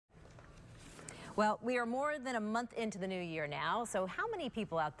Well, we are more than a month into the new year now, so how many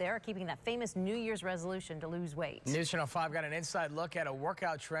people out there are keeping that famous New Year's resolution to lose weight? News Channel 5 got an inside look at a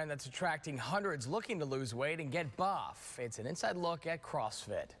workout trend that's attracting hundreds looking to lose weight and get buff. It's an inside look at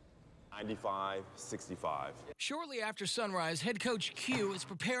CrossFit. 95, 65. Shortly after sunrise, head coach Q is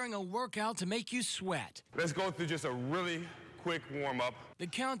preparing a workout to make you sweat. Let's go through just a really quick warm-up. The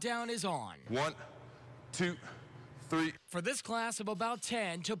countdown is on. 1, 2, 3. For this class of about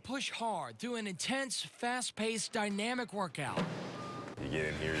 10 to push hard through an intense, fast-paced, dynamic workout. You get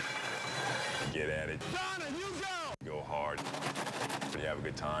in here, you get at it. Donna, you go! Go hard. You have a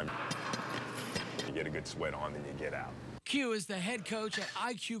good time. You get a good sweat on, then you get out. Q is the head coach at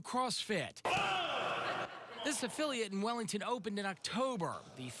IQ CrossFit. This affiliate in Wellington opened in October.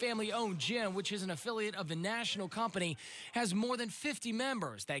 The family-owned gym, which is an affiliate of the national company, has more than 50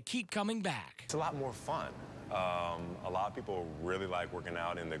 members that keep coming back. It's a lot more fun. A lot of people really like working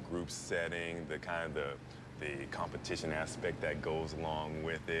out in the group setting, the competition aspect that goes along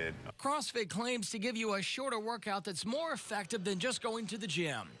with it. CrossFit claims to give you a shorter workout that's more effective than just going to the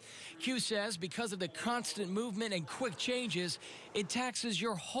gym. Q says because of the constant movement and quick changes, it taxes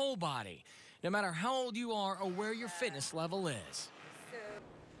your whole body, no matter how old you are or where your fitness level is.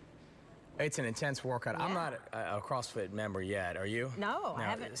 It's an intense workout. Yeah. I'm not a CrossFit member yet. Are you? No, I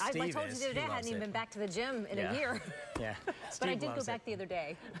haven't. I told you the other day I hadn't even been back to the gym in a year. Yeah. But I did go back the other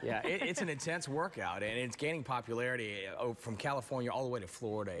day. Yeah, it's an intense workout, and it's gaining popularity from California all the way to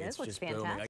Florida. It's just booming.